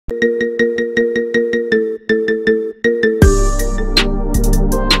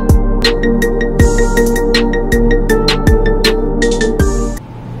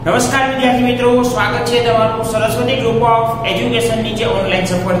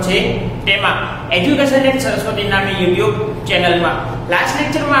છે તેમાં education at Saraswati નામની YouTube ચેનલમાં લાસ્ટ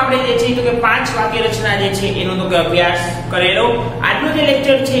લેક્ચરમાં આપણે જે છે તો કે 5 વાક્ય રચના જે છે એનો તો કે અભ્યાસ કરેલો. આજનો જે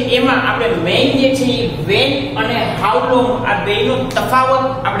લેક્ચર છે એમાં આપણે મેઇન જે છે when અને how long આ બેનો તફાવત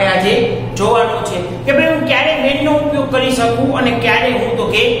આપણે આજે જોવાનો છે કે ભાઈ હું ક્યારે when નો ઉપયોગ કરી શકું અને ક્યારે હું તો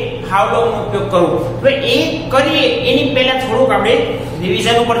કે how long નો ઉપયોગ કરું. હવે એ કરીએ એની પહેલા થોડુંક આપણે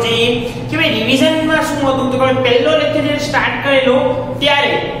રિવિઝન ઉપર જઈએ કે ભાઈ રિવિઝનમાં શું હતું તો કે પહેલો લેક્ચર જે સ્ટાર્ટ કરેલો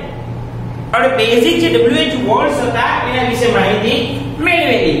ત્યારે આપણે બેઝિક જે WH વર્ડ્સ હતા એના વિશે માહિતી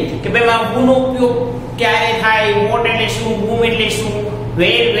મેળવેલી કે ભાઈ માં who નો ઉપયોગ ક્યારે થાય, what એટલે શું, whom એટલે શું,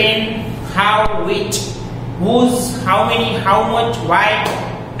 where, when, how, which, whose, how many, how much, why.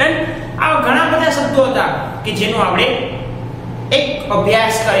 Done. આ ઘણા બધા શબ્દો હતા કે જેનો આપણે એક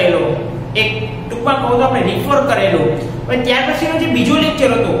અભ્યાસ કરેલો, એક ટૂંકમાં કહો તો આપણે રિફર કરેલો. હવે ત્યાર પછીનો જે બીજો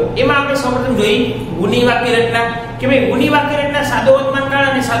લેક્ચર હતો એમાં આપણે સૌપ્રથમ જોઈ ગુની વાક્ય રચના કે ભાઈ ગુની વાક્ય રચના સાદો વર્તમાનકાળ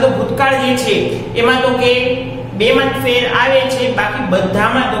અને સાદો ભૂતકાળ જે છે એમાં તો કે બે માં ફેર આવે છે, બાકી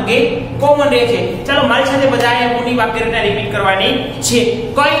બધામાં તો કે કોમન રહે છે. ચાલો મારી સાથે બધાએ ગુની વાક્ય રચના રિપીટ કરવાની છે.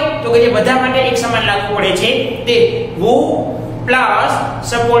 કઈ તો કે જે બધા માટે એક સમાન લાગુ પડે છે તે who plus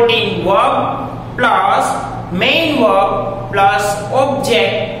supporting verb plus main verb plus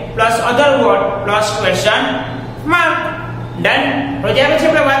object plus other word plus question mark. Done. હવે જ્યારે છે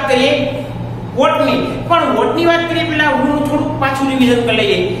આપણે વાત કરીએ what ની, પણ what ની વાત કરીએ પહેલા who નું થોડું પાછું રિવિઝન કરી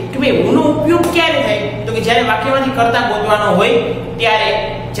લઈએ કે ભાઈ who નો ઉપયોગ ક્યારે થાય તો કે જ્યારે વાક્યમાંથી કર્તા ગોતવાનો હોય ત્યારે,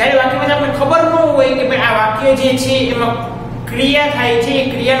 જ્યારે વાક્યમાંથી આપણે ખબર ન હોય કે ભાઈ આ વાક્ય જે છે એમાં ક્રિયા થાય છે, એ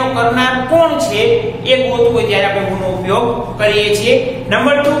ક્રિયાનો કરનાર કોણ છે એ ગોતવું હોય ત્યારે આપણે who નો ઉપયોગ કરીએ છીએ.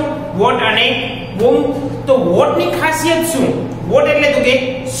 નંબર 2 what અને whom. તો what ની ખાસિયત શું? what એટલે તો કે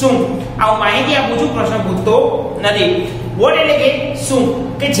શું. આ માહિતી આપું છું, પ્રશ્ન પૂછતો નથી. what એટલે કે શું,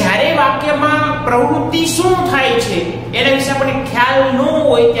 કે જ્યારે વાક્યમાં પ્રવૃત્તિ શું થાય છે એના વિશે આપણને ખ્યાલ ન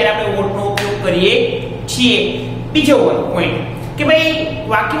હોય ત્યારે આપણે what નો ઉપયોગ કરીએ છીએ. બીજો પોઈન્ટ કે ભાઈ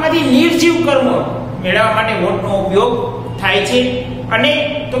વાક્યમાંથી નિર્જીવ કર્મ મેળવવા માટે what નો ઉપયોગ થાય છે. અને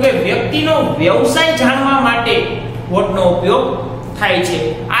તો કે વ્યક્તિનો વ્યવસાય જાણવા માટે what નો ઉપયોગ થાય છે.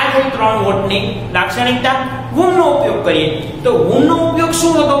 આ જે ત્રણ what ની લાક્ષણિકતા. whom નો ઉપયોગ કરીએ તો whom નો ઉપયોગ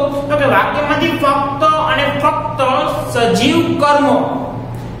શું હતો તો કે વાક્યમાંથી ફક્ત અને ફક્ત સજીવ કર્મ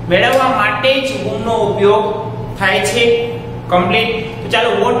મેળવવા માટે જ whom નો ઉપયોગ થાય છે. કમ્પ્લીટ. તો ચાલો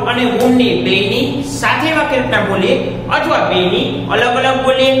what અને whom ની બેની સાથે વાક્ય રચના બોલીએ અથવા બેની અલગ અલગ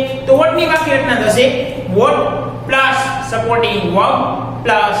બોલીએ. તો what ની વાક્ય રચના થશે what plus supporting verb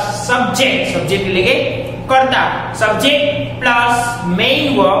plus subject, subject એટલે કે કર્તા, subject plus main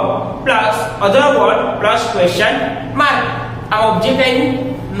verb plus અધર વર્ડ પ્લસ ક્વેશ્ચન માર્ક. આ ઓબ્જેક્ટ આવ્યું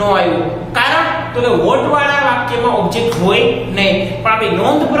નો આવ્યું, કારણ તો કે વોટ વાળા વાક્યમાં ઓબ્જેક્ટ હોય નહીં. પણ આપણી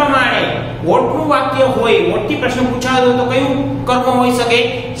નોંધ પ્રમાણે વોટ નું વાક્ય હોય, વોટ થી પ્રશ્ન પૂછાયો તો કયું કર્મ હોઈ શકે?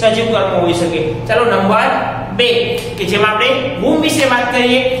 સજીવ કર્મ હોઈ શકે. ચાલો નંબર 2 કે જેમાં આપણે whom વિશે વાત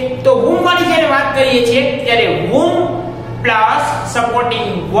કરીએ તો whom વાળી જ્યારે વાત કરીએ છીએ ત્યારે whom plus supporting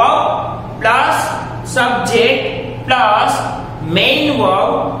verb plus subject plus main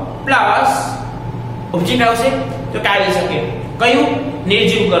verb plus object આવશે તો કે આવી શકે કયું?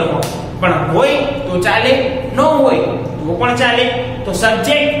 નિર્જીવ કર્મ. પણ હોય તો ચાલે, ન હોય તો પણ ચાલે. તો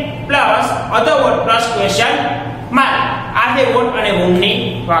સબ્જેક્ટ પ્લસ અધર વર્ડ પ્લસ ક્વેશ્ચન માર્ક. આ છે what અને whom ની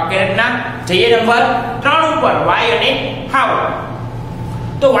વાક્ય રચના. જઈએ નંબર 3 ઉપર why અને how.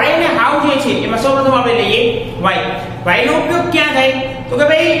 તો why અને how જે છે એમાં સૌપ્રથમ આપણે લઈએ why. why નો ઉપયોગ ક્યાં થાય તો કે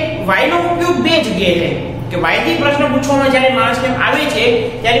ભાઈ why નો ઉપયોગ બે જગ્યાએ થાય કે why થી પ્રશ્ન પૂછવામાં જ્યારે માણસને આવે છે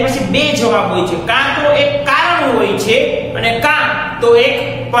ત્યારે પછી બે જવાબ હોય છે. કાં તો એક કારણ હોય છે અને કાં તો એક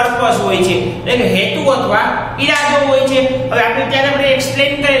પર્પસ હોય છે, એટલે કે હેતુ અથવા ઈરાદો હોય છે. હવે આપણે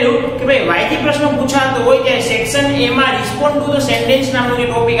એક્સપ્લેન કરેલું કે ભાઈ why થી પ્રશ્ન પૂછાતો હોય ત્યારે સેક્શન A માં રિસ્પોન્ડ ટુ ધ સેન્ટેન્સ નામનો જે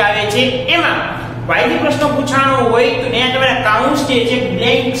ટોપિક આવે છે એમાં why થી પ્રશ્ન પૂછાણો હોય તો ત્યાં તમારે કાઉન્ટ્સ જે છે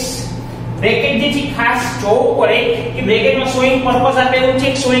બ્લેન્ક્સ બ્રેકેટ જે છે ખાસ જોવું પડે કે બ્રેકેટમાં શોઈંગ પર્પસ આપેલું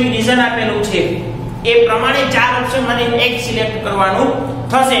છે, શોઈંગ રીઝન આપેલું છે. એ પ્રમાણે ચાર ઓપ્શન માંથી એક સિલેક્ટ કરવાનું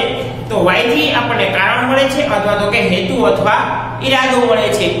થશે. તો why થી આપણને કારણ મળે છે અથવા તો કે હેતુ અથવા ઈરાદો મળે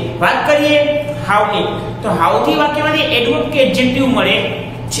છે. વાત કરીએ how ની તો how થી વાક્યમાંથી એડવર્બ કે એડજેક્ટિવ મળે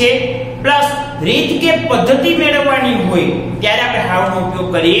છે પ્લસ રીત કે પદ્ધતિ મેળવવાની હોય ત્યારે આપણે how નો ઉપયોગ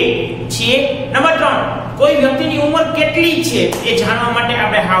કરીએ છીએ. નંબર 3 કોઈ વ્યક્તિની ઉંમર કેટલી છે એ જાણવા માટે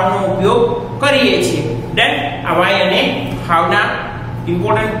આપણે how નો ઉપયોગ કરીએ છીએ. ડન. આ why અને how ના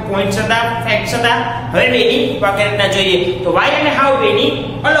ઇમ્પોર્ટન્ટ પોઈન્ટ્સ હતા, ફેક્ટ્સ હતા. હવે બેની વાક્ય રચના જોઈએ તો why અને how બેની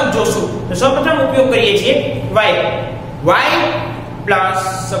અલગ જોશું. તો સૌપ્રથમ ઉપયોગ કરીએ છીએ why. why plus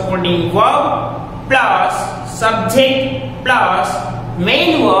supporting verb plus subject plus main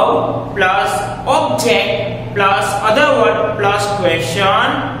verb plus object plus other word plus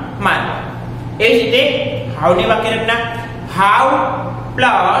question mark. એ જ રીતે હાઉ ની વાક્ય રચના how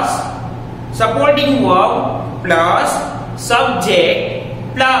plus supporting verb plus subject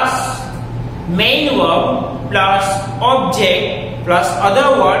plus main verb plus object plus other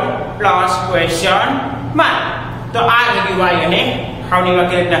word plus question mark. તો આ થઈ ગયું Y અને how ની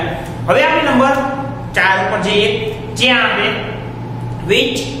વાક્ય રચના. હવે આપણે નંબર 4 ઉપર જઈએ, જ્યાં આપણે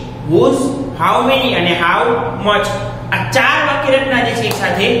which, whose, how many અને how much આ ચાર વાક્ય રચના જે છે એક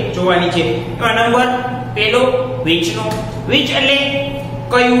સાથે જોવાની છે. એમાં નંબર પહેલો which નો. which એટલે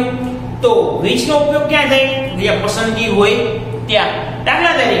કયું. તો which નો ઉપયોગ ક્યાં થાય? જ્યાં પસંદગી હોય ત્યાં.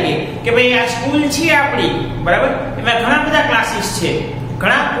 દાખલા તરીકે કે ભાઈ આ સ્કૂલ છે આપણી, બરાબર, એમાં ઘણા બધા ક્લાસીસ છે,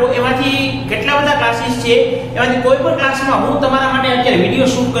 એમાંથી કેટલા બધા ક્લાસીસ છે, એમાંથી કોઈ પણ ક્લાસમાં હું તમારા માટે અત્યારે વિડિયો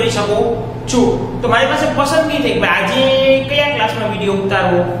શૂટ કરી શકું છું. તો મારી પાસે પસંદગી થઈ કે આજે કયા ક્લાસમાં વિડિયો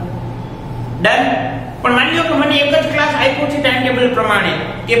ઉતારવો. ડન. પણ માની લો કે મને એક જ ક્લાસ આપ્યો છે ટાઈમ ટેબલ પ્રમાણે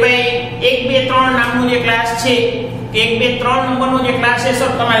કે ભાઈ 1 2 3 નામનો જે ક્લાસ છે કે 1 2 3 નંબરનો જે ક્લાસ છે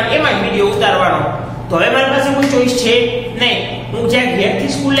સર તમારે એમાં વિડિયો ઉતારવાનો. તો હવે મારી પાસે કોઈ ચોઈસ છે નહીં. હું જ્યાં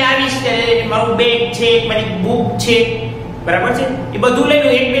ઘરેથી સ્કૂલે આવીશ ત્યારે મારું બેગ છે, મારી બુક છે, બરાબર છે, એ બધું લઈને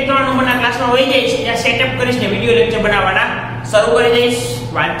 1 2 3 નંબરના ક્લાસમાં વહી જઈશ, ત્યાં સેટઅપ કરીશ ને વિડિયો લેક્ચર બનાવવાના શરૂ કરી દઈશ.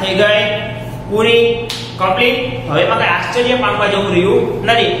 વાત થઈ ગઈ પૂરી, કમ્પ્લીટ. હવે એમાં કઈ આશ્ચર્ય પામવા જેવું રહ્યું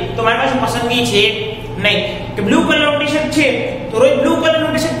નથી. તો મારી પાસે પસંદગી છે નહીં કે બ્લુ કલરનું ટી-શર્ટ છે તો રોજ બ્લુ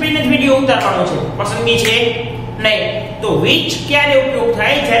કલરનું ટી-શર્ટ પહેરીને જ વિડિયો ઉતારવાનો છે, પસંદગી છે નહીં. તો which ક્યારે ઉપયોગ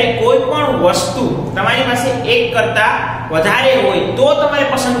થાય? જ્યારે કોઈ પણ વસ્તુ તમારી પાસે એક કરતા વધારે હોય તો તમારે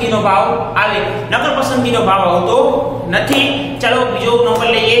પસંદગીનો ભાવ આવે, નકર પસંદગીનો ભાવ આવતો નથી. ચાલો બીજો નંબર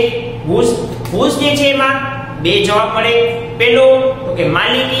લઈએ whose. whose જે છે એમાં બે જવાબ મળે. પહેલો તો કે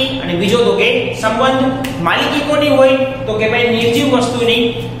માલિકી અને બીજો તો કે સંબંધ. માલિકી કોની હોય? તો કે ભાઈ નિર્જીવ વસ્તુની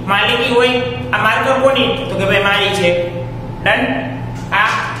માલિકી હોય. આ માર્કર કોની? તો કે ભાઈ મારી છે. ડન. આ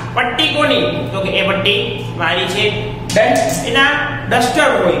પટ્ટી કોની? તો કે એ પટ્ટી મારી છે. ડન. એના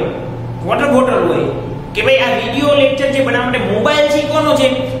ડસ્ટર હોય, વોટર બોટલ હોય કે ભાઈ આ વિડિયો લેક્ચર જે બનાવવા માટે મોબાઈલ છે કોનો છે?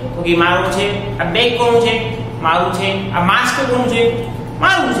 તો કે મારો છે. આ બેગ કોનું છે? મારું છે. આ માસ્ક કોનું છે?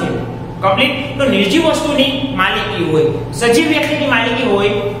 મારું છે. કમ્પ્લીટ. તો નિર્જીવ વસ્તુની માલિકી હોય, સજીવ વ્યક્તિની માલિકી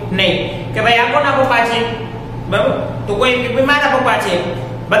હોય નહીં. કે ભાઈ આ કોના પપ્પા છે? બરાબર. તો કોઈ કે ભાઈ મારા પપ્પા છે,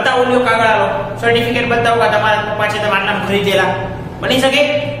 બતાવો લ્યો કાગળ આલો, સર્ટિફિકેટ બતાવો કે તમારા પપ્પા છે, તમે આટલામાં ખરીદેલા. બની શકે?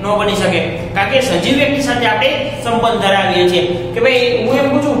 ન બની શકે. કારણ કે સજીવ વ્યક્તિ સાથે આપણે સંબંધ ધરાવીએ છીએ. કે ભાઈ હું એમ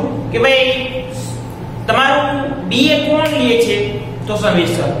પૂછું કે ભાઈ તમારું બીએ કોણ લે છે? તો સમીર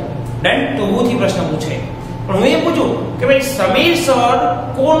સર. ડન. તો હું થી પ્રશ્ન પૂછે. પણ હું એમ પૂછું કે ભાઈ સમીર સર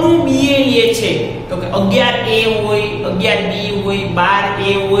કોનું બીએ લે છે? તો કે 11A હોય, 11B હોય,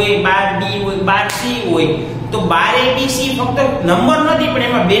 12A હોય, 12B હોય, 12C હોય. તો 12ABC ફક્ત નંબર નથી પણ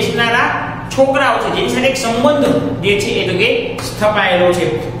એમાં બેસનારા છોકરાઓ છે, જેની સાથે એક સંબંધ જે છે એ તો કે સ્થપાયેલો છે.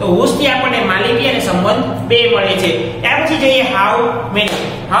 તો whose થી આપણને માલિકી અને સંબંધ બે મળે છે. ત્યાર પછી જોઈએ હાઉ મેની.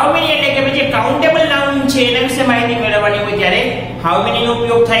 હાઉ મેની એટલે કે જે કાઉન્ટેબલ નાઉન છે એના વિશે માહિતી મેળવવાની હોય ત્યારે હાઉ મેની નો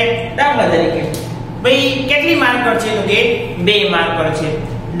ઉપયોગ થાય. દાખલા તરીકે ભાઈ કેટલી માર્કર છે? તો કે 2 માર્કર છે.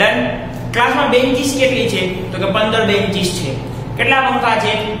 ડન. ક્લાસમાં બેન્ચીસ કેટલી છે? તો કે 15 બેન્ચીસ છે. કેટલા પંખા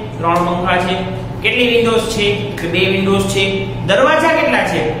છે? 3 પંખા છે. કેટલી વિન્ડોઝ છે? કે 2 વિન્ડોઝ છે. દરવાજા કેટલા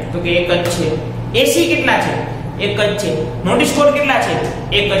છે? તો કે એક જ છે. એસી કેટલા છે? એક જ છે. નોટિસ બોર્ડ કેટલા છે?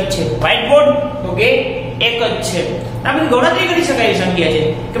 એક જ છે. White board? તો કે એક જ છે. આ બધી ગણતરી કરી શકાય સંખ્યા છે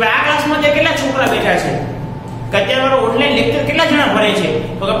કે ભાઈ આ ક્લાસમાં કેટલા છોકરા બેઠા છે, કે અત્યારે મારો ઓનલાઈન લેક્ચર કેટલા જણા ભરે છે?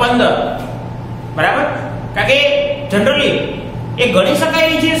 તો કે 15. બરાબર. કારણ કે જનરલી એ ગણી શકાય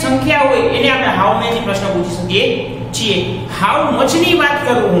એવી જે સંખ્યા હોય એને આપણે હાઉ મેની પ્રશ્ન પૂછી શકીએ છીએ. હાઉ મચ ની વાત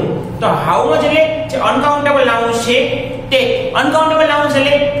કરું હું તો હાઉ મચ એટલે જે અનકાઉન્ટેબલ નાઉન્સ છે તે. અનકાઉન્ટેબલ નાઉન્સ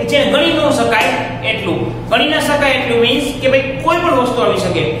એટલે કે જે ગણી ન શકાય એટલું. ગણી ન શકાય એટલું મીન્સ કે ભાઈ કોઈ પણ વસ્તુ આવી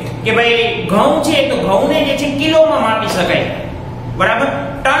શકે. કે ભાઈ ઘઉં છે તો ઘઉંને જે છે કિલોમાં માપી શકાય, બરાબર,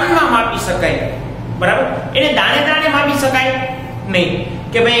 ટનમાં માપી શકાય, બરાબર. એને દાણે દાણે માપી શકાય નહીં.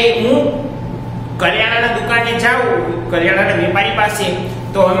 કે ભાઈ હું કરિયાણાના દુકાને જાઉં, કરિયાણાના વેપારી પાસે,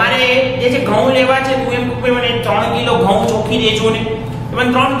 તો અમારે જે છે ઘઉં લેવા છે, તું એમ કહું મને 3 કિલો ઘઉં ચોખી દેજો ને,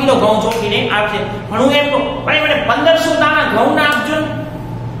 મને 3 કિલો ઘઉં ચોખીને આપશે. પણ હું એમ કહું ભાઈ મને 1500 દાણા ઘઉં ના આપજો ને,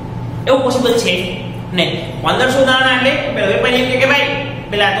 એવું પોસિબલ છે નહીં. 1500 દાણા એટલે પેલા વેપારી એમ કે ભાઈ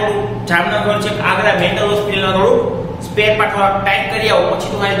પેલા થોડું જામનગર છે આગ્રા મેન્ટલ હોસ્પિટલમાં થોડું સ્પેર પાર્ટ ટાઈપ કરી આવો,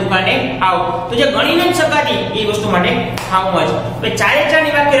 પછી તમારી દુકાને આવો. તો જે ગણી ન શકાતી એ વસ્તુ માટે હાઉ મચ. તો ચારે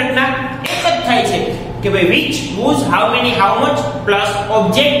ચારની વાક્ય રચના એક જ થાય છે કે ભાઈ which, whose, how many, how much plus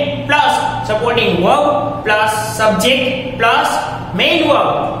object plus supporting verb plus subject plus main verb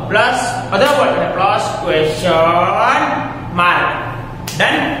plus other verb plus question mark.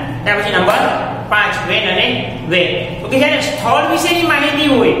 Done. ત્યાર પછી નંબર 5 વેન અને વેર. ઓકે, જ્યારે સ્થળ વિશેની માહિતી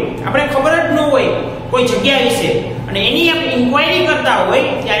હોય, આપણે ખબર જ ન હોય કોઈ જગ્યા વિશે અને એની આપણે ઇન્ક્વાયરી કરતા હોય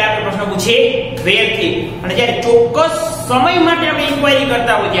ત્યારે આપણે પ્રશ્ન પૂછીએ વેર થી, અને જ્યારે ચોક્કસ સમય માટે આપણે ઇન્ક્વાયરી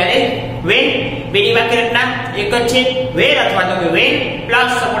કરતા હોય ત્યારે વેન. બેની વાક્ય રચના એક જ છે, વેર અથવા તો કે van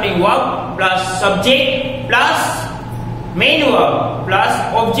plus supporting verb plus subject plus main verb plus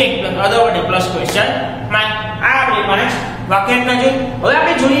object plus અધર અને પ્લસ ક્વેશ્ચન માર્ક. આ આપણે પાંચ વાક્ય રચના જોઈ. હવે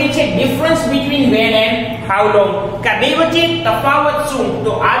આપણે જોઈએ છે difference between van and how long, કે બે વચ્ચે તફાવત શું.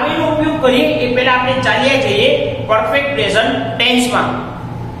 તો આ બેનો ઉપયોગ કરીએ એ પહેલા આપણે ચાલ્યા જઈએ પરફેક્ટ પ્રેઝન્ટ ટેન્સમાં.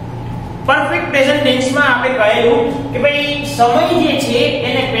 પરફેક્ટ પ્રેઝન્ટ ટેન્સમાં આપણે કહેલું કે ભાઈ સમય જે છે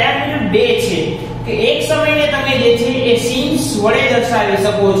એને પેરામીટર બે છે, કે એક સમયને તમે જે છે એ સિન્સ વડે દર્શાવી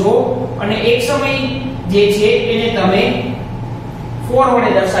શકો છો અને એક સમય જે છે એને તમે ફોર વડે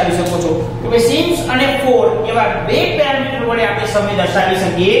દર્શાવી શકો છો. તો ભાઈ સિન્સ અને ફોર એવા બે પેરામીટર વડે આપણે સમય દર્શાવી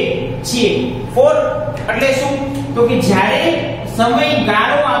શકીએ છીએ. ફોર એટલે શું, તો કે જ્યારે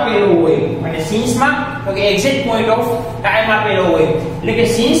સમયગાળો આપેલો હોય અને સિન્સ માં તો કે એક્ઝેક્ટ પોઈન્ટ ઓફ ટાઈમ આપેલો હોય. એટલે કે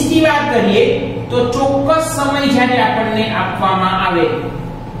સિન્સ ની વાત કરીએ તો ચોક્કસ સમય જ્યારે આપણને આપવામાં આવે,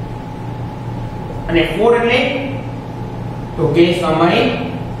 અને ફોર એટલે તો કે સમય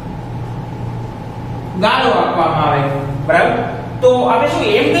ગાળો આપવામાં આવે. બરાબર, તો આપણે શું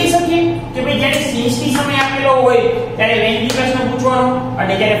એમ કહી શકીએ કે ભાઈ જ્યારે સિન્સ થી સમય આપેલો હોય ત્યારે વેન થી પ્રશ્ન પૂછવાનો,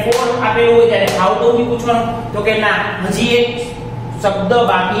 અને જ્યારે ફોર આપેલો હોય ત્યારે હાઉ ટુ થી પૂછવાનો. તો કે ના, હજી એક શબ્દ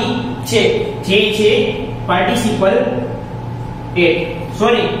બાકી છે જે છે participle at,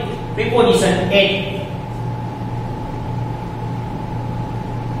 sorry preposition at.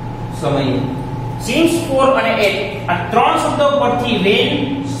 સમય સિન્સ, ફોર અને એટ આ ત્રણ શબ્દો પરથી વેન,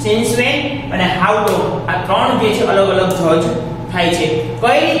 સિન્સ વેન અને હાઉ ટુ આ ત્રણ જે છે અલગ અલગ જજ થાય છે.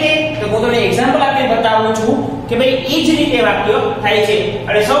 કઈ રીતે, તો હું તમને એક્ઝામ્પલ આપીને બતાવું છું કે ભાઈ એ જ રીતે વાક્ય થાય છે.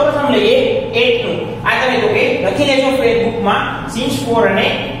 અને સૌપ્રથમ લઈએ એટ નું. આ તમે તો કે લખી લેજો ફેસબુકમાં સિન્સ, ફોર અને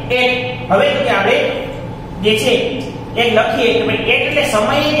એટ. હવે તો કે આપણે જે છે એક લખીએ કે ભાઈ એટ એટલે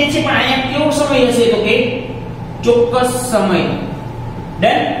સમય જે છે, પણ અહીંયા કેવો સમય હશે, તો કે ચોક્કસ સમય.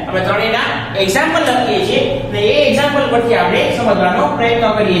 ડન. આપણે ત્રણેયના એક્ઝામ્પલ લખીએ છીએ અને એ એક્ઝામ્પલ પરથી આપણે સમજવાનો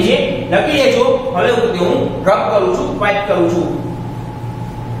પ્રયત્ન કરીએ છીએ. લખી લેજો. હવે હું રબ કરું છું, વાઇપ કરું છું.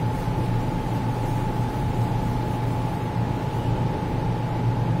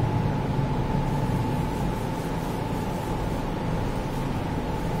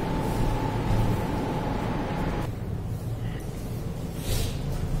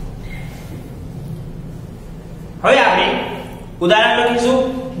 હવે આપણે ઉદાહરણ લખીશું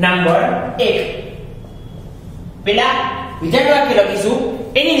નંબર 1. પેલા વિધાન વાક્ય લખીશું,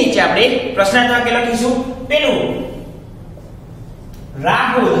 એની નીચે આપણે પ્રશ્નાર્થ વાક્ય લખીશું. પેલું,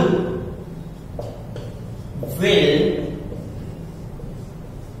 Rahul will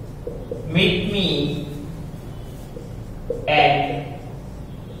meet me at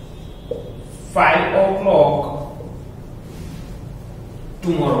 5 o'clock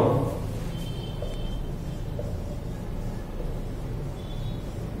tomorrow.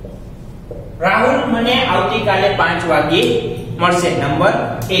 Rahul મને આવતીકાલે 5 વાગ્યે મળશે. Number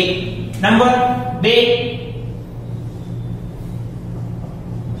 1. Number 2,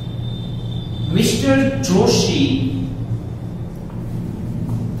 mister Joshi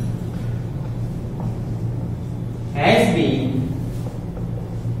has been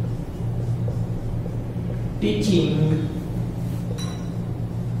teaching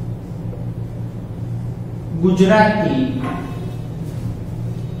Gujarati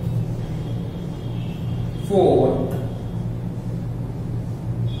for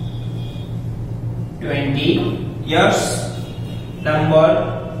 20 years. Number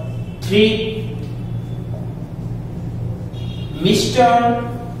 3, Mr.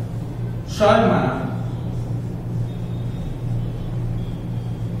 Sharma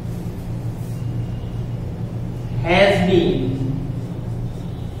has been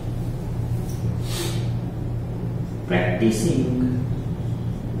practicing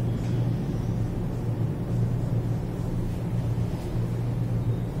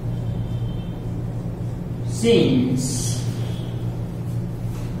since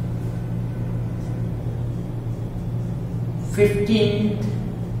 15th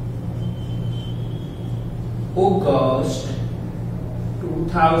August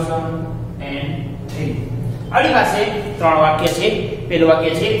 2003. આપણી પાસે ત્રણ વાક્ય છે. પહેલું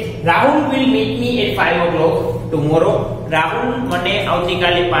વાક્ય છે Rahul will meet me at 5 o'clock tomorrow. Rahul મને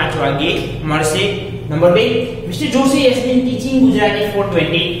આવતીકાલે 5 વાગ્યે મળશે. Number 2, mister Joshi has been teaching Gujarati for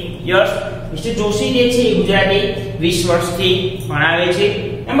 20 years. Mister Joshi જે છે ગુજરાતી 20 વર્ષથી ભણાવે છે.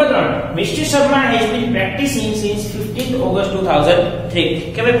 Number 3 mister Sharma has been practising since 15th August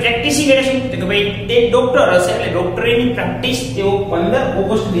 2003 કે ભાઈ પ્રેક્ટિસિંગ એટલે શું તો કે ભાઈ તે ડોક્ટર હશે એટલે ડોક્ટરીની પ્રેક્ટિસ તેઓ 15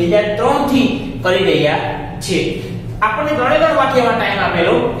 ઓગસ્ટ 2003 થી કરી રહ્યા છે આપણને ત્રણે વાક્યમાં ટાઈમ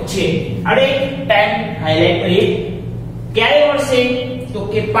આપેલો છે અરે ટાઈમ હાઇલાઇટ કરીએ ક્યારે મળશે તો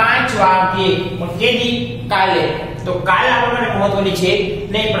કે 5 વાગ્યે પણ કેદી કાલે તો કાલ આપણને મહત્વની છે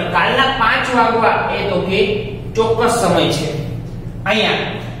નહીં પણ કાલના 5 વાગવા એ તો કે ચોક્કસ સમય છે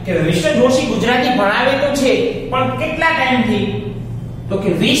અહીંયા કે મિસ્ટર જોશી ગુજરાતી ભણાવે તો છે પણ કેટલા ટાઈમ થી તો કે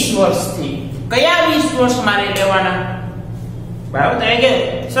 20 વર્ષથી કયા 20 વર્ષ મારે લેવાના બરાબર તમે કે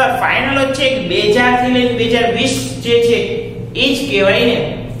સર ફાઇનલ જ છે કે 2000 થી લઈને 2020 જે છે એ જ કહેવાય ને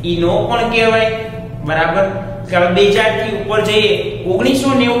ઈ નો પણ કહેવાય બરાબર કે 2000 થી ઉપર જઈએ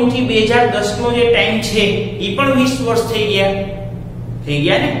 1990 થી 2010 નો જે ટાઈમ છે ઈ પણ 20 વર્ષ થઈ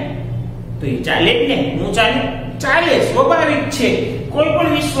ગયા ને તો ઈ ચાલે જ ને હું ચાલે સ્વાભાવિક છે કોઈ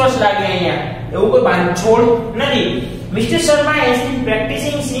પણ 20 વર્ષ લાગે અહીંયા એવું કોઈ બાંધછોડ નથી mister Sharma has been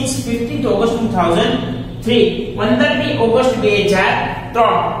practising since 15th August 2003 15મી August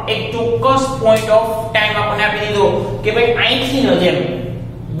 2003 એક ચોક્કસ પોઈન્ટ ઓફ ટાઈમ આપણને આપી દીધો કે ભાઈ અહીંથી ન જેમ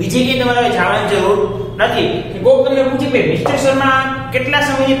બીજે કે તમારે જવાની જરૂર નથી કે કોક તમને પૂછે કે મિસ્ટર શર્મા કેટલા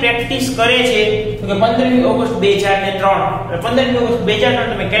સમયથી પ્રેક્ટિસ કરે છે તો કે 15મી ઓગસ્ટ 2003 15મી ઓગસ્ટ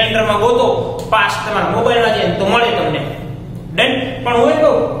 2003 તમે કેલેન્ડરમાં ગોતો પાસ તમારા મોબાઈલમાં જઈને તો મળે તમને ડન પણ હું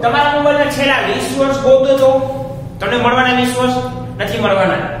કહું તમારા મોબાઈલમાં છેલ્લા 20 વર્ષ ગોતો તો તમને મળવાના 20 વર્ષ નથી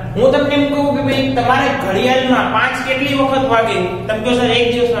મળવાના હું તમને એમ કહું કે ભાઈ તમારે ઘડિયાળમાં 5 કેટલી વખત વાગે તમે કહો સર એક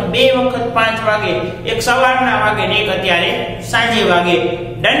દિવસમાં 2 વખત 5 વાગે એક સવારના વાગે ને એક અત્યારે સાંજે વાગે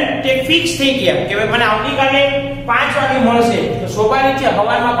ડન તે ફિક્સ થઈ ગયા કે ભાઈ મને આવતીકાલે 5 વાગે મળશે તો સ્વાભાવિક છે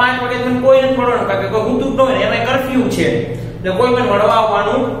સવારમાં 5 વાગે તમને કોઈ નથી મળવાનું કારણ કે કોઈ હુતું ન હોય એમાં કર્ફ્યુ છે એટલે કોઈ પણ મળવા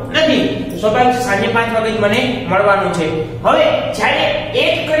આવવાનું નથી તો સ્વાભાવિક છે સાંજે 5 વાગે મને મળવાનું છે હવે જ્યારે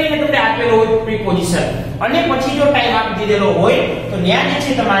એડ કરીને તમને આપેલો હોય પ્રીપોઝિશન અને પછી જો ટાઈમ આપી દીધેલો હોય તો ન્યા જે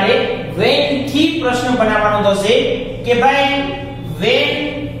છે તમારે when થી પ્રશ્ન બનાવવાનો થશે કે ભાઈ when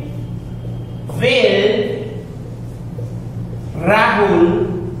will Rahul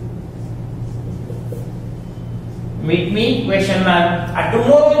meet me question mark આ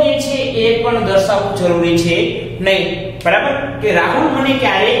tomorrow જે છે એ પણ દર્શાવવું જરૂરી છે નહીં બરાબર કે રાહુલ મને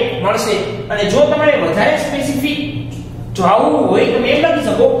ક્યારે મળશે અને જો તમારે વધારે સ્પેસિફિક જવાબ હોય તો એમ લખી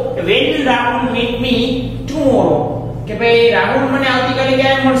શકો કે when will Rahul meet me tomorrow કે ભાઈ રાહુલ મને આવતીકાલે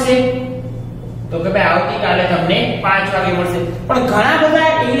ક્યારે મળશે તો કે ભાઈ આવતીકાલે તમને 5 વાગે મળશે પણ ઘણા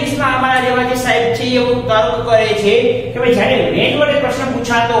બધા ઇંગ્લિશમાં અમારા જેવા જે સાહેબ છે એવું તર્ક કરે છે કે ભાઈ જ્યારે when વડે પ્રશ્ન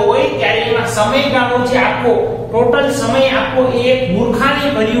પૂછાતો હોય ત્યારે એમાં સમયગાળો છે આખો ટોટલ સમય આપો એ એક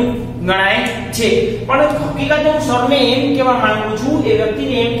મૂર્ખાની ભર્યું ગણાય છે પણ હકીકત હું સરને એમ કહેવા માંગુ છું એ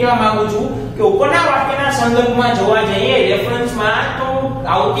વ્યક્તિને એમ કહેવા માંગુ છું કે ઉપરના વાક્યના સંદર્ભમાં જોવા જઈએ રેફરન્સમાં તો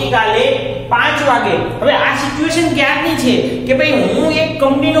આવતીકાલે 5 વાગે હવે આ સિચ્યુએશન ક્યારની છે કે ભાઈ હું એક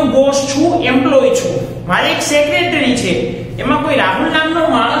કંપનીનો બોસ છું એમ્પ્લોય છું મારે એક સેક્રેટરી છે એમાં કોઈ રાહુલ નામનો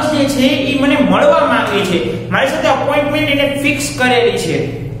માણસ જે છે એ મને મળવા માંગે છે મારી સાથે અપોઇન્ટમેન્ટ એને ફિક્સ કરેલી છે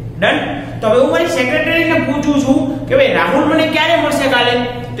ડન તો હવે હું મારી સેક્રેટરીને પૂછું છું કે ભાઈ રાહુલ મને ક્યારે મળશે કાલે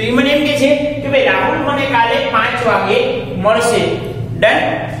તો એ મને એમ કહે છે કે ભાઈ રાહુલ મને કાલે 5 વાગે મળશે ડન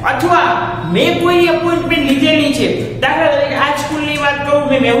અથવા મેં કોઈ અપોઇન્ટમેન્ટ લીધેલી છે દાખલા તરીકે આ સ્કૂલની વાત કરું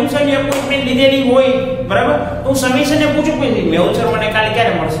મેં મેહુલ સરની અપોઇન્ટમેન્ટ લીધેલી હોય બરાબર તો હું સમીર સરને પૂછું કે મેહુલ સર મને કાલે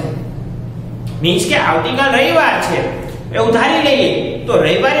ક્યારે મળશે મીન્સ કે આવતીકાલ રવિવાર છે એવું ધારી લઈએ તો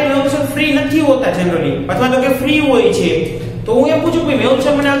રવિવારે મેહુલ સર ફ્રી નથી હોતા જનરલી અથવા તો કે ફ્રી હોય છે તો હું એમ પૂછું કે મેહુલ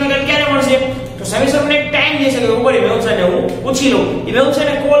સર મને આવતીકાલે ક્યારે મળશે તો સમીર સર મને એક ટાઈમ દેશે કે ઉપર મેહુલ સરને હું પૂછી લઉં એ મેહુલ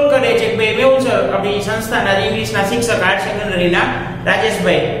સરને કોલ કરે છે કે ભાઈ મેહુલ સર આપણી સંસ્થાના ઇંગ્લિશના શિક્ષક હાયર સેકન્ડરીના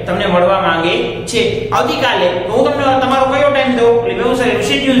રાજેશભાઈ તમને મળવા માંગે છે આવતીકાલે તો હું તમને તમારો કયો ટાઈમ દઉં એટલે મેહુલ સર એનું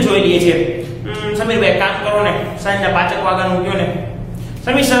શેડ્યુલ જોઈ લે છે સમીરભાઈ કામ કરો ને સાંજના 5 વાગ્યાનું કયો ને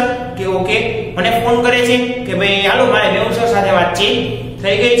સમીર સર કે ઓકે મને ફોન કરે છે કે ભાઈ હાલો મારે મેહુલ સર સાથે વાતચીત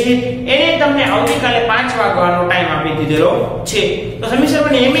થઈ ગઈ છે એને તમને આવતીકાલે 5 વાગ્યાનો ટાઈમ આપી દીધેલો છે તો સમીર સર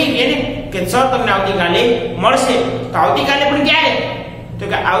મને એમ કહે ને કે સર તમને આવતીકાલે મળશે તો આવતીકાલે પણ ક્યારે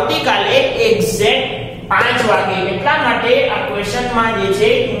તો કે આવતીકાલે એક્ઝેક્ટ 5 વાગે એટલા માટે આ ક્વેશ્ચનમાં જે છે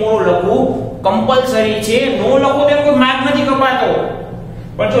tomorrow લખવું કમ્પલસરી છે નો લખો તો કોઈ માર્ક નથી કપાતો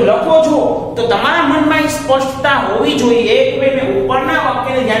પણ જો લખો છો તો તમારા મનમાં સ્પષ્ટતા હોવી જોઈએ કે મેં ઉપરના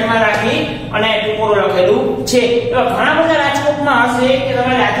વાક્યને ધ્યાનમાં રાખી અને tomorrow લખેલું છે એવા ઘણા બધા રાજકોટમાં હશે કે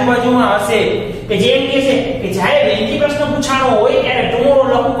તમારી આજુબાજુમાં હશે કે જેમ કે છે કે જ્યારે વેનથી પ્રશ્ન પૂછાણો હોય ત્યારે tomorrow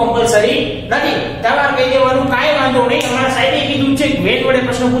લખવું કમ્પલસરી નથી તમારે કહી દેવાનું કાંઈ વાંધો નહીં અમારા સાહેબે કીધું છે કે વેન વડે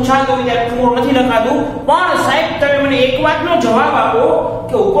પ્રશ્ન પૂછાતો હોય ત્યારે tomorrow નથી લખાતું પણ સાહેબ તમે મને એક વાતનો જવાબ આપો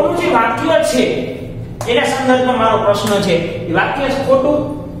કે ઉપરનું જે વાક્ય છે એના સંદર્ભમાં મારો પ્રશ્ન છે એ વાક્ય ખોટું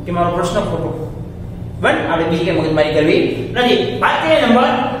કે મારો પ્રશ્ન ખોટો. વન આપણે બીજી કે મગજમારી કરવી નથી. વાત કરીએ number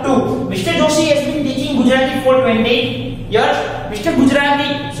 2. Mister Joshi has been teaching Gujarati four 20 years. Mister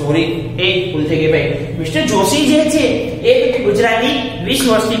Gujarati sorry એક ભૂલ થઈ ગઈ ભાઈ. મિસ્ટર જોશી જે છે એ ગુજરાતી 20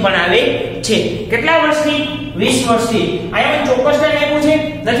 વર્ષથી ભણાવે છે. કેટલા વર્ષથી? 20 વર્ષથી. અહીંયા મને ચોક્કસ ટાઈમ આપ્યો છે?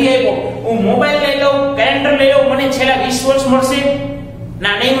 નથી આપ્યો. હું મોબાઈલ લઈ લઉં, કેલેન્ડર લઈ લઉં, મને છેલ્લા 20 વર્ષ મળશે?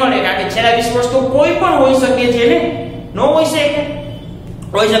 ના, નહીં મળે. કારણ કે છેલ્લા 20 વર્ષ તો કોઈ પણ હોઈ શકે છે ને, નો હોઈ શકે,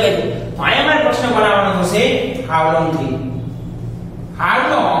 હોઈ શકે છે. તો અહીંયા મારે પ્રશ્ન બનાવવાનો થશે how long થી. How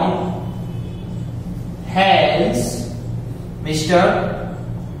long has Mr.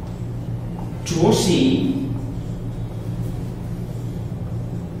 Joshi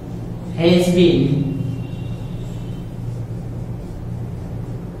has been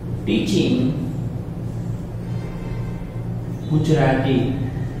teaching Gujarati?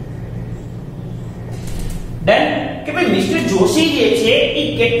 Done. કે ભાઈ મિસ્ટર જોશી જે છે એ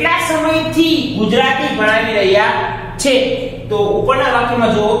કેટલા સમયથી ગુજરાતી ભણાવી રહ્યા છે? તો ઉપરના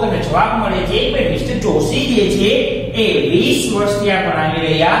વાક્યમાં જો તમને જવાબ મળે છે કે મિસ્ટર જોશી જે છે એ 20 વર્ષથી આ ભણાવી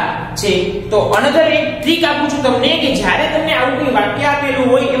રહ્યા છે. તો અનધર એક ટ્રીક આપું છું તમને કે જ્યારે તમને આવું કોઈ વાક્ય આપેલું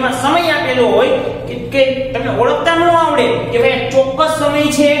હોય એમાં સમય આપેલો હોય કે તમને ઓળખતા ન આવડે કે ભાઈ ચોક્કસ સમય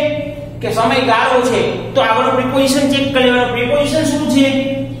છે કે સમયગાળો છે, તો આગળનું પ્રિપોઝિશન ચેક કરી લેવાનું. પ્રિપોઝિશન શું છે?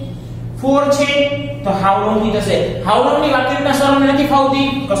 ફોર છે, તો હાઉ લોંગ થી થશે. હાઉ લોંગ ની વાક્યરચના સર મને નથી ફાવતી,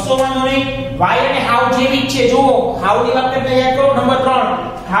 કશો વાંધો નહીં. વાય અને હાઉ જેવી જ છે. જો હાઉ ની વાક્યરચના યાદ કરો. નંબર 3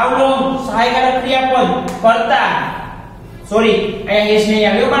 હાઉ લોંગ સહાયકારક ક્રિયાપદ કરતા સોરી અહીંયા એસ નહીં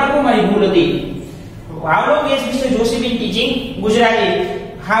આવ્યો, બાળકો મારી ભૂલ હતી. How long S mister Joshi bin teaching Gujarati.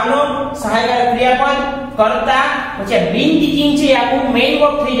 How long સહાયકારક ક્રિયાપદ કરતા પછી આ બીન ટીચિંગ છે આખું મેઇન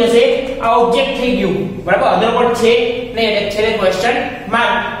વર્બ થઈ જશે. આ ઓબ્જેક્ટ થઈ ગયું, બરાબર. અધર વર્ડ છે ને એટલે છેલ્લે ક્વેશ્ચન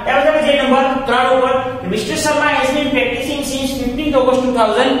માર્ક. ત્યાર પછી જે નંબર 3 ઉપર mister Sharma has been practising since 15th August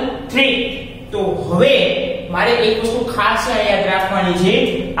 2003. તો હવે મારે એક વસ્તુ ખાસ યાદ રાખવાની છે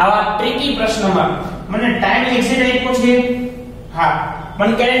આવા ટ્રિકી પ્રશ્નોમાં. મને ટાઈમ એક્ઝેક્ટ આપ્યો છે, હા,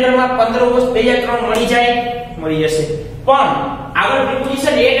 મને કેલેન્ડરમાં 15 ઓગસ્ટ 2003 મળી જશે. પણ આગળ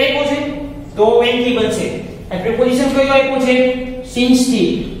પ્રિપોઝિશન એટ આપ્યો છે તો when થી બનશે. આ પ્રિપોઝિશન કયો આપ્યો છે? since થી.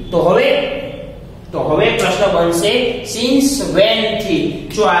 તો હવે પ્રશ્ન બનશે since when થી.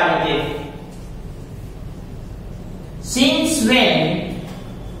 જો આ રીતે since when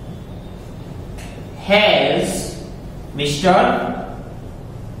has Mr.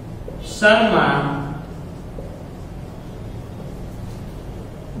 Sharma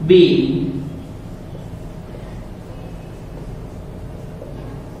been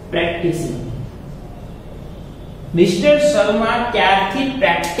practicing? Mister Sharma ક્યારથી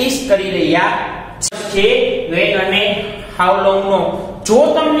પ્રેક્ટિસ કરી રહ્યા છે? when અને how long નો. જો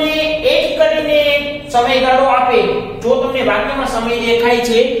તમને એક કરીને સમયગાળો આપે, જો તમને વાક્યમાં સમય દેખાય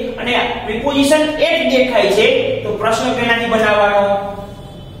છે અને પ્રિપોઝિશન એક દેખાય છે તો પ્રશ્ન પહેલાથી બનાવવાનો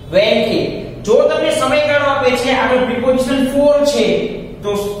when થી. જો તમને સમયગાળો આપે છે આગળ પ્રિપોઝિશન for છે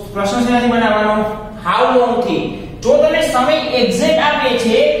તો પ્રશ્ન શેનાથી બનાવવાનો? how long થી. જો તમને સમય એક્ઝેક્ટ આપે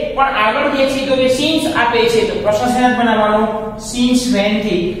છે પણ આગળ જે છે તો કે since આપે છે તો પ્રશ્ન શેનાથી બનાવવાનો? since when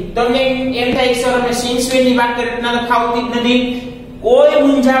થી. તમને એમ થાય સર અમે since when ની વાક્યરચના ફાવતી જ નથી, કોઈ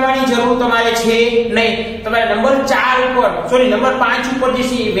મૂંઝાવાની જરૂર તમારે છે નહીં. તમારે નંબર 4 ઉપર સોરી નંબર 5 ઉપર જે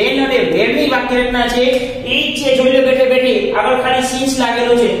છે when અને where ની વાક્યરચના છે એ જ છે. જોઈ લો બેઠે બેઠી આગળ ખાલી since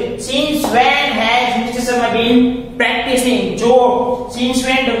લાગેલો છે. since when has Mr. Sharma been practicing. જો since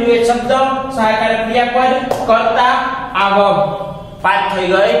when ws શબ્દ સહાયકારક ક્રિયાપદ કરતા આ verb પાઠ થઈ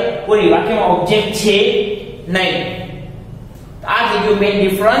ગઈ, પૂરી વાક્યમાં ઓબ્જેક્ટ છે નહીં. આ થઈ ગયું main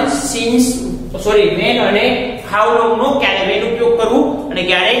difference since sorry when અને how long નો ક્યારે when ઉપયોગ કરવું અને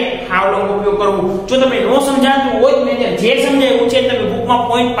ક્યારે how long ઉપયોગ કરવું. જો તમે નો સમજાતું હોય તો મેં જે સમજાવ્યું છે તમે બુકમાં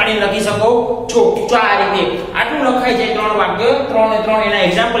પોઈન્ટ પાડીને લખી શકો છો. જો આ રીતે આટલું લખાઈ જાય 3 વાક્ય 3 ને 3 એના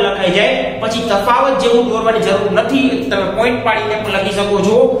એક્ઝામ્પલ લખાઈ જાય, પછી તફાવત જેવું દોરવાની જરૂર નથી, તમે પોઈન્ટ પાડીને પણ લખી શકો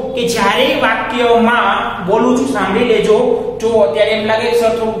છો. કે જ્યારે વાક્યમાં બોલું છું સાંભળી લેજો. જો અત્યારે એમ લાગે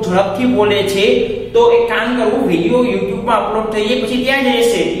સર થોડું ઝડપથી બોલે છે તો એક કામ કરવું, વિડિયો YouTube માં અપલોડ થઈ જાય પછી ત્યાં જ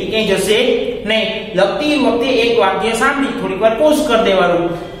રહેશે, એ ક્યાંય જશે નહીં. લખતી વખતે એક વાક્ય સાંભળી થોડીક વાર પોઝ કરી દેવાનું.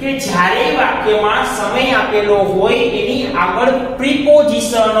 કે જ્યારે વાક્યમાં સમય આપેલો હોય એની આગળ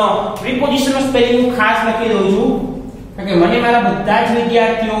પ્રિપોઝિશન સ્પેલિંગ ખાસ લખી દઉં છું કારણ કે મને મારા બધા જ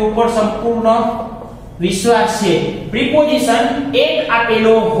વિદ્યાર્થીઓ ઉપર સંપૂર્ણ વિશ્વાસ છે. પ્રિપોઝિશન એક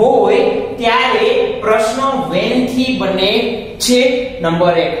આપેલો હોય ત્યારે પ્રશ્ન when થી બને છે.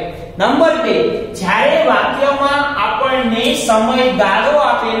 નંબર 1. નંબર 2, જ્યારે વાક્યમાં આપણને સમયગાળો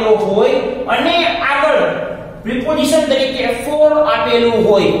આપેલો હોય અને આગળ પ્રિપોઝિશન તરીકે for આપેલું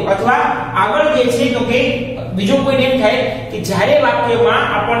હોય અથવા આગળ જે છે તો કે બીજો પોઈન્ટ એમ થાય કે જ્યારે વાક્યમાં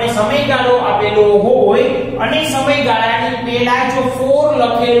આપણને સમયગાળો આપેલો હોય અને સમયગાળાની પહેલા જો for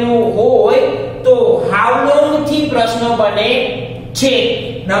લખેલું હોય તો how long થી પ્રશ્ન બને છે.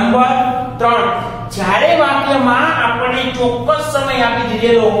 નંબર 3, જ્યારે વાક્યમાં આપણને ચોક્કસ સમય આપી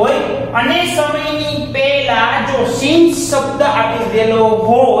દીધેલો હોય અને સમયની પહેલા જો since શબ્દ આપી દીધેલો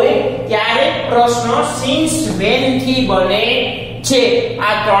હોય ત્યારે પ્રશ્ન since when થી બને છે.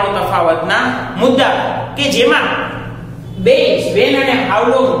 આ ત્રણ તફાવતના મુદ્દા કે જેમાં બે when અને how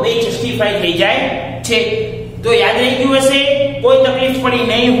long બે જસ્ટિફાઈ થઈ જાય છે. તો યાદ રહી ગયું હશે, કોઈ તકલીફ પડી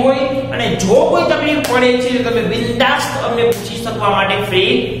નહીં હોય અને જો કોઈ તકલીફ પડે છે તો તમે બિંદાસ્ત અમને પૂછી શકવા માટે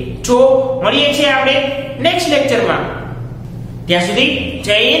ફ્રી છો. મળીએ છીએ આપણે નેક્સ્ટ લેક્ચરમાં. ત્યાં સુધી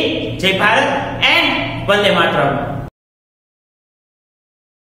જય હિન્દ, જય ભારત એન્ડ વંદે માતરમ.